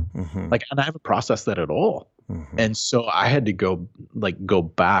angry. Like, and I haven't processed that at all. And so I had to go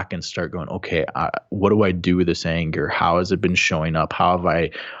back and start going, okay, what do I do with this anger? How has it been showing up? How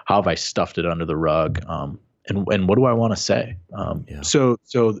have I stuffed it under the rug? And what do I want to say? So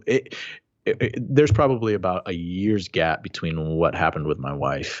there's probably about a year's gap between what happened with my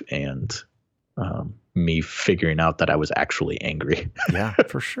wife and me figuring out that I was actually angry. Yeah,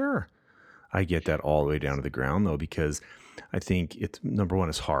 for sure. I get that all the way down to the ground though, because I think it's number one,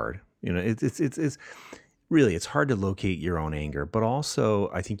 it's hard. It's really, it's hard to locate your own anger, but also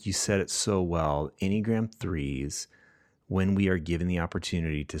I think you said it so well. Enneagram 3s, when we are given the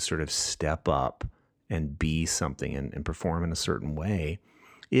opportunity to sort of step up and be something and perform in a certain way,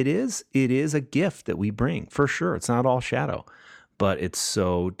 it is a gift that we bring for sure. It's not all shadow, but it's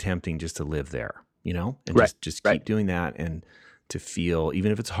so tempting just to live there, and just keep doing that, and to feel,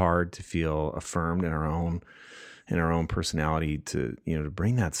 even if it's hard, to feel affirmed in our own personality, to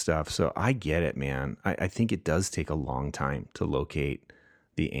bring that stuff. So I get it, man. I think it does take a long time to locate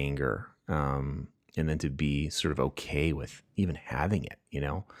the anger, and then to be sort of okay with even having it.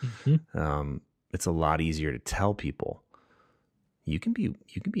 It's a lot easier to tell people you can be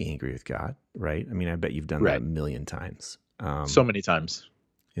angry with God, right? I mean, I bet you've done that a million times. So many times.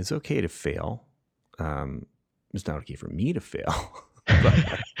 It's okay to fail. It's not okay for me to fail.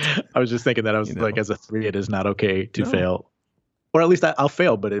 But, I was just thinking that. I was like, as a 3, it is not okay to fail, or at least I'll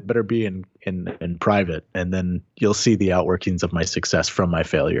fail, but it better be in private, and then you'll see the outworkings of my success from my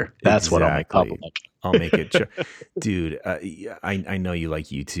failure. That's what I'll make public. I'll make it, dude. I know you like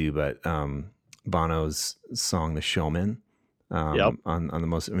U2, but Bono's song "The Showman," on the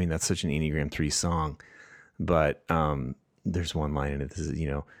most. I mean, that's such an Enneagram 3 song, but there's one line in it. This is,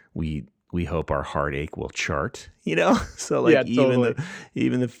 we hope our heartache will chart, so like totally.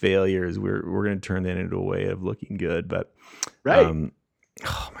 even the failures, we're going to turn that into a way of looking good. But oh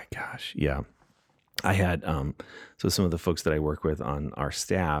my gosh. Yeah. I had, so some of the folks that I work with on our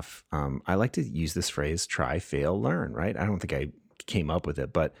staff, I like to use this phrase, try, fail, learn, right? I don't think I came up with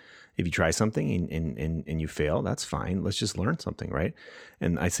it, but if you try something and you fail, that's fine. Let's just learn something. Right.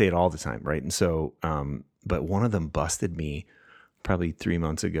 And I say it all the time. Right. And so, but one of them busted me probably 3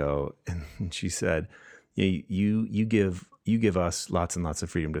 months ago, and she said, you give us lots and lots of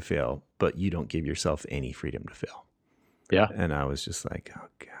freedom to fail, but you don't give yourself any freedom to fail. Yeah. And I was just like, oh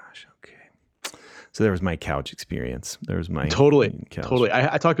gosh, okay. So there was my couch experience. There was my totally. Couch.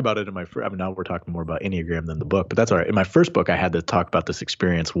 I talked about it in my first. I mean, now we're talking more about Enneagram than the book, but that's all right. In my first book, I had to talk about this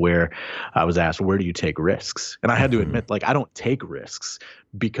experience where I was asked, "Where do you take risks?" And I had to admit, like, I don't take risks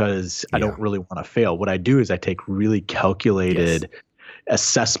because I don't really want to fail. What I do is I take really calculated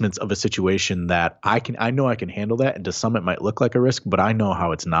assessments of a situation that I know I can handle that, and to some it might look like a risk, but I know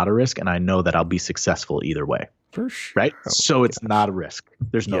how it's not a risk, and I know that I'll be successful either way. For sure. Right? So it's not a risk.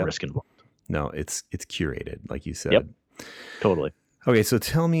 There's no risk involved. No, it's curated, like you said. Yep. Totally. Okay, so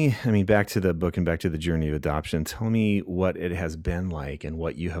tell me, I mean, back to the book and back to the journey of adoption. Tell me what it has been like and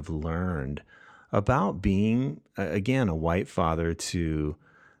what you have learned about being, again, a white father to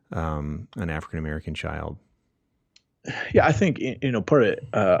an African-American child. Yeah, I think, part of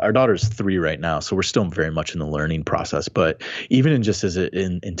our daughter's 3 right now, so we're still very much in the learning process. But even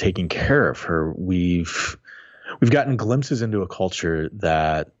in taking care of her, we've gotten glimpses into a culture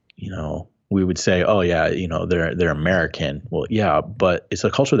that, we would say, oh yeah, they're American. Well, yeah, but it's a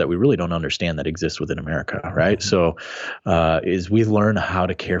culture that we really don't understand that exists within America, right? Mm-hmm. So, we learn how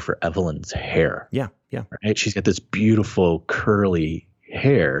to care for Evelyn's hair. Yeah. Right. She's got this beautiful curly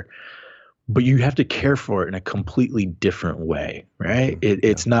hair, but you have to care for it in a completely different way, right?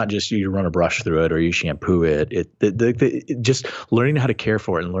 It's not just you run a brush through it or you shampoo it. Just learning how to care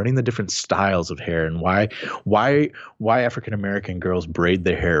for it and learning the different styles of hair and why African-American girls braid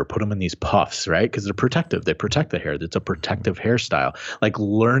their hair or put them in these puffs, right? Because they're protective. They protect the hair. It's a protective hairstyle. Like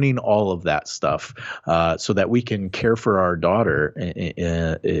learning all of that stuff so that we can care for our daughter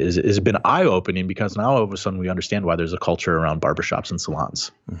has been eye-opening, because now all of a sudden we understand why there's a culture around barbershops and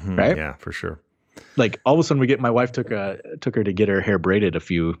salons, right? Yeah, for sure. Like all of a sudden my wife took her to get her hair braided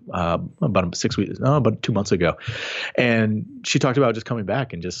about 2 months ago. And she talked about just coming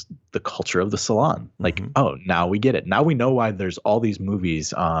back and just the culture of the salon. Like, oh, now we get it. Now we know why there's all these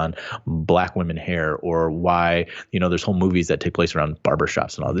movies on black women hair, or why, there's whole movies that take place around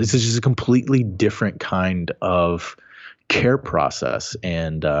barbershops and all. This is just a completely different kind of care process.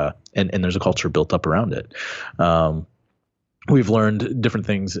 And there's a culture built up around it. We've learned different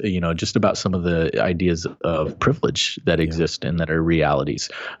things, just about some of the ideas of privilege that exist and that are realities.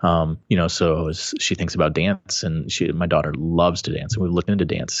 So as she thinks about dance, and my daughter loves to dance, and we've looked into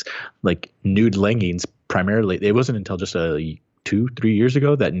dance, like nude leggings primarily. It wasn't until just 2-3 years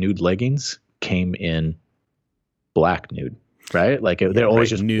ago that nude leggings came in black nude, right? Like they're always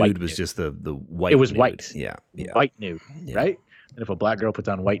just nude white was nude. just the white. It was nude. white. Yeah. White nude, right? And if a black girl puts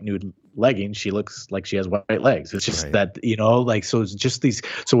on white nude leggings, she looks like she has white legs. It's just that, like, so it's just these.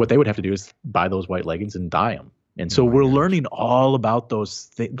 So what they would have to do is buy those white leggings and dye them. And so we're learning all about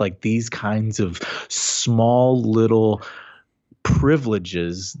those like these kinds of small little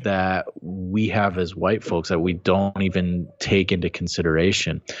privileges that we have as white folks that we don't even take into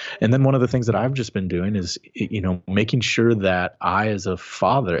consideration. And then one of the things that I've just been doing is, making sure that I, as a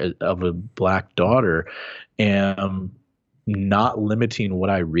father of a black daughter, am not limiting what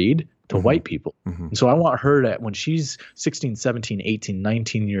I read to white people. And so I want her to, when she's 16, 17, 18,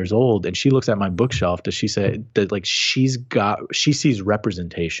 19 years old, and she looks at my bookshelf, does she say that, like, she sees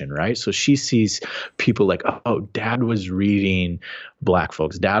representation, right? So she sees people like, oh, dad was reading black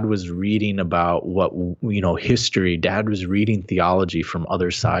folks. Dad was reading about history. Dad was reading theology from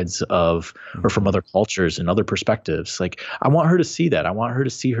other sides of, or from other cultures and other perspectives. Like, I want her to see that. I want her to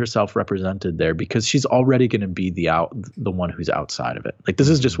see herself represented there, because she's already going to be the one who's outside of it. Like, this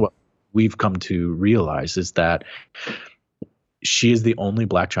is just what we've come to realize, is that she is the only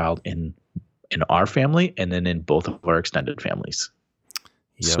black child in our family, and then in both of our extended families.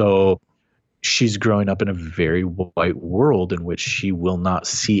 Yep. So she's growing up in a very white world in which she will not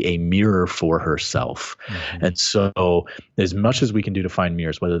see a mirror for herself. And so as much as we can do to find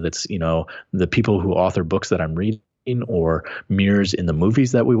mirrors, whether that's, the people who author books that I'm reading, or mirrors in the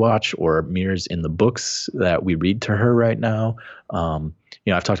movies that we watch, or mirrors in the books that we read to her right now.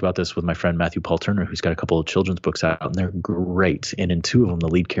 I've talked about this with my friend Matthew Paul Turner, who's got a couple of children's books out, and they're great. And in two of them, the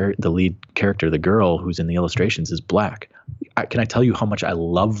lead character, the girl who's in the illustrations, is black. Can I tell you how much I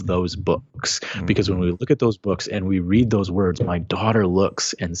love those books? Because when we look at those books and we read those words, my daughter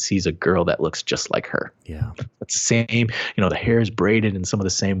looks and sees a girl that looks just like her. Yeah, that's the same. The hair is braided in some of the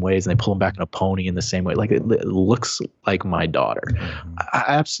same ways, and they pull them back in a pony in the same way. Like, it looks like my daughter. I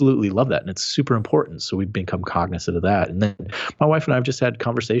absolutely love that, and it's super important. So we've become cognizant of that. And then my wife and I have just had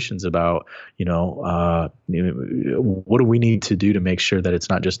conversations about, what do we need to do to make sure that it's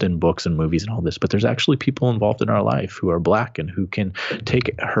not just in books and movies and all this, but there's actually people involved in our life who are black and who can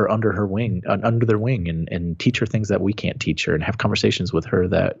take her under their wing and teach her things that we can't teach her, and have conversations with her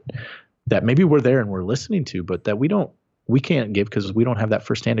that maybe we're there and we're listening to, but that we can't give because we don't have that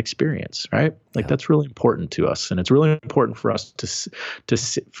firsthand experience, right? Like, that's really important to us. And it's really important for us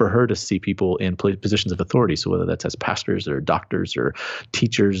for her to see people in positions of authority. So whether that's as pastors or doctors or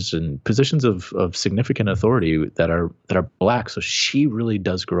teachers and positions of significant authority that are black. So she really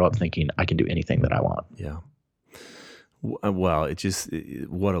does grow up thinking, I can do anything that I want. Yeah. Well,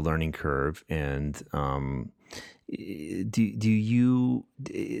 what a learning curve. And,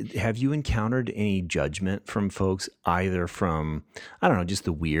 have you encountered any judgment from folks, either from, I don't know, just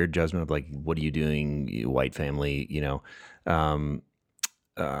the weird judgment of like, what are you doing, you white family,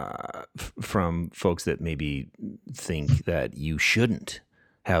 from folks that maybe think that you shouldn't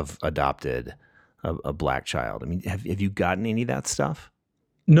have adopted a black child? I mean, have you gotten any of that stuff?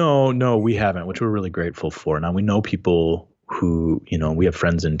 No, we haven't, which we're really grateful for. Now, we know people who, we have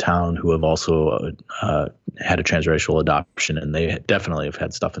friends in town who have also had a transracial adoption, and they definitely have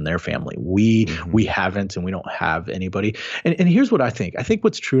had stuff in their family. We haven't, and we don't have anybody. And here's what I think. I think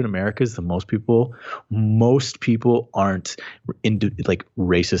what's true in America is that most people aren't like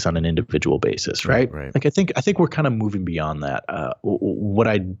racist on an individual basis, right? Right. Like, I think we're kind of moving beyond that. What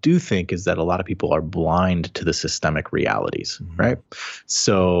I do think is that a lot of people are blind to the systemic realities, right?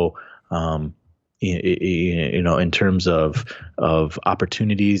 So, in terms of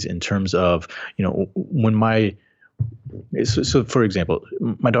opportunities, in terms of, so for example,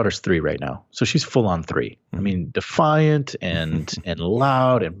 my daughter's 3 right now. So she's full on 3. I mean, defiant and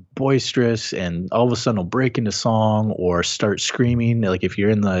loud and boisterous, and all of a sudden will break into song or start screaming. Like, if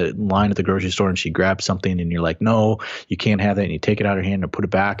you're in the line at the grocery store and she grabs something and you're like, no, you can't have that, and you take it out of her hand and put it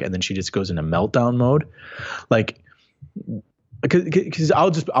back, and then she just goes into meltdown mode. Like, because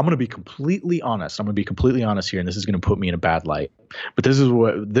I'm going to be completely honest. I'm going to be completely honest here, and this is going to put me in a bad light. But this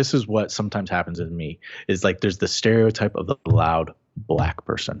is what sometimes happens in me, is like, there's the stereotype of the loud black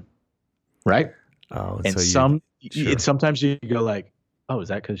person, right? Oh, and so sometimes you go like, oh, is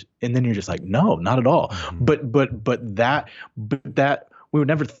that because? And then you're just like, no, not at all. But that. We would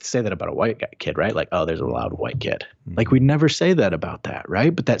never say that about a white kid, right? Like, oh, there's a loud white kid. Like, we'd never say that about that,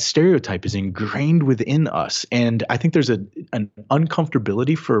 right? But that stereotype is ingrained within us. And I think there's an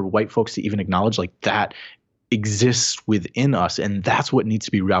uncomfortability for white folks to even acknowledge, like, that exists within us. And that's what needs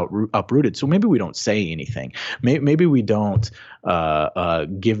to be uprooted. So maybe we don't say anything. Maybe we don't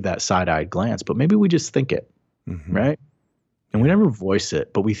give that side-eyed glance, but maybe we just think it, right? And we never voice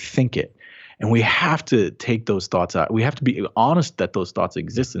it, but we think it. And we have to take those thoughts out. We have to be honest that those thoughts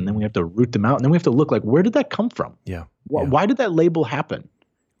exist, and then we have to root them out. And then we have to look like, where did that come from? Yeah. Why did that label happen?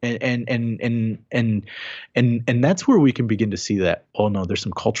 And that's where we can begin to see that, oh no, there's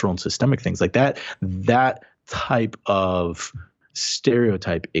some cultural and systemic things like that. That type of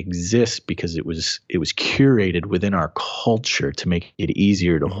stereotype exists because it was curated within our culture to make it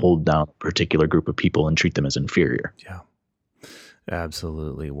easier to hold down a particular group of people and treat them as inferior. Yeah,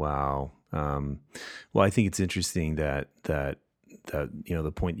 absolutely. Wow. Well, I think it's interesting that the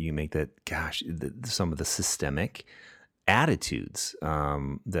point that you make, that some of the systemic attitudes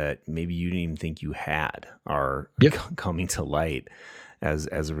that maybe you didn't even think you had are coming to light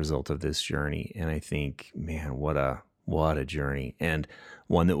as a result of this journey. And I think, man, what a journey, and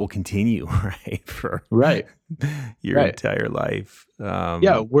one that will continue, right? For your entire life.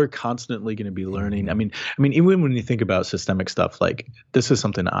 We're constantly going to be learning. I mean, even when you think about systemic stuff, like this is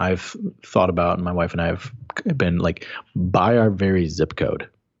something I've thought about, and my wife and I have been like, by our very zip code,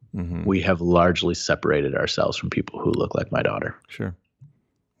 we have largely separated ourselves from people who look like my daughter. Sure.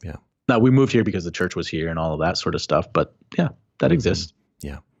 Yeah. Now, we moved here because the church was here and all of that sort of stuff, but yeah, that exists.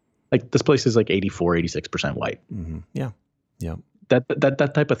 Yeah. Like this place is like 84, 86% white. Yeah. Yeah.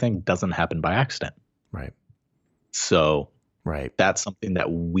 That type of thing doesn't happen by accident. Right. So that's something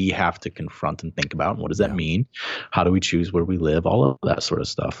that we have to confront and think about. And what does that mean? How do we choose where we live? All of that sort of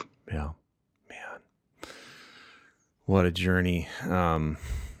stuff. Yeah. Man. What a journey.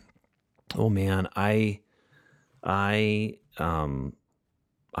 Oh man, I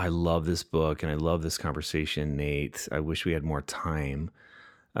love this book and I love this conversation, Nate. I wish we had more time.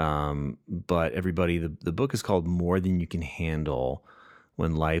 But everybody, the book is called More Than You Can Handle: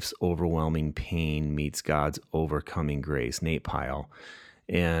 When Life's Overwhelming Pain Meets God's Overcoming Grace, Nate Pyle.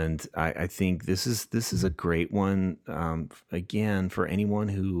 And I think this is a great one, again, for anyone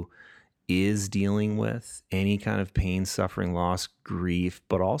who is dealing with any kind of pain, suffering, loss, grief,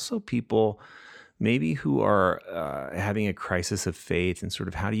 but also people maybe who are having a crisis of faith, and sort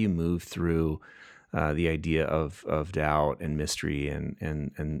of how do you move through the idea of doubt and mystery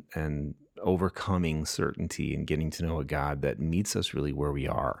and overcoming certainty and getting to know a God that meets us really where we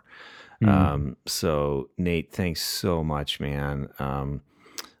are. So Nate, thanks so much, man.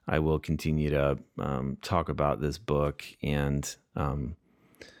 I will continue to talk about this book, and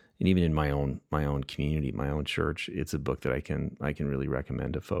even in my own community, my own church, it's a book that I can really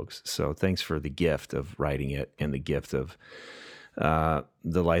recommend to folks. So thanks for the gift of writing it and the gift of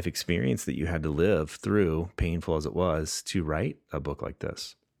the life experience that you had to live through, painful as it was, to write a book like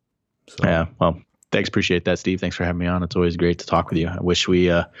this. So. Yeah, well, thanks. Appreciate that, Steve. Thanks for having me on. It's always great to talk with you. I wish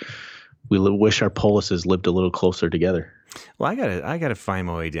we wish our polises lived a little closer together. Well, I gotta find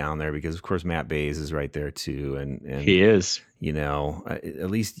my way down there, because of course Matt Bays is right there too, and he is. You know,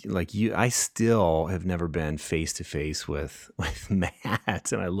 at least like you, I still have never been face to face with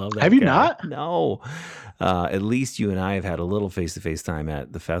Matt, and I love that. Have you not? No. At least you and I have had a little face to face time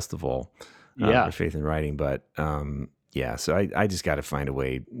at the festival. For Faith in Writing, but so I just got to find a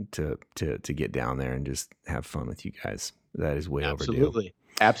way to get down there and just have fun with you guys. That is way overdue.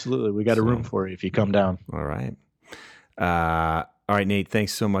 Absolutely. We got a room for you if you come down. All right. All right, Nate,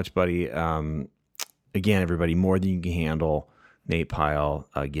 thanks so much, buddy. Again, everybody, More Than You Can Handle, Nate Pyle.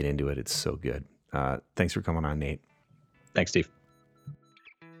 Get into it. It's so good. Thanks for coming on, Nate. Thanks, Steve.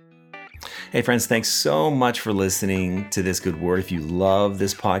 Hey friends, thanks so much for listening to This Good Word. If you love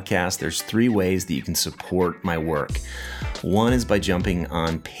this podcast, there's 3 ways that you can support my work. One is by jumping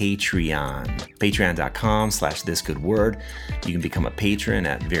on Patreon, patreon.com/thisgoodword. You can become a patron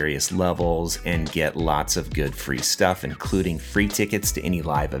at various levels and get lots of good free stuff, including free tickets to any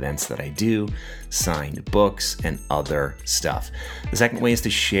live events that I do, signed books, and other stuff. The second way is to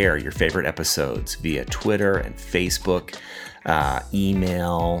share your favorite episodes via Twitter and Facebook,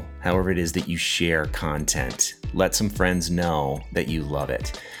 email, however it is that you share content. Let some friends know that you love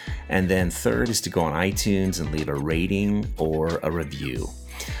it. And then third is to go on iTunes and leave a rating or a review.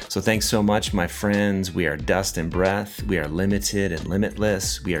 So thanks so much, my friends. We are dust and breath. We are limited and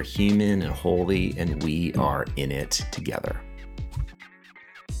limitless. We are human and holy, and we are in it together.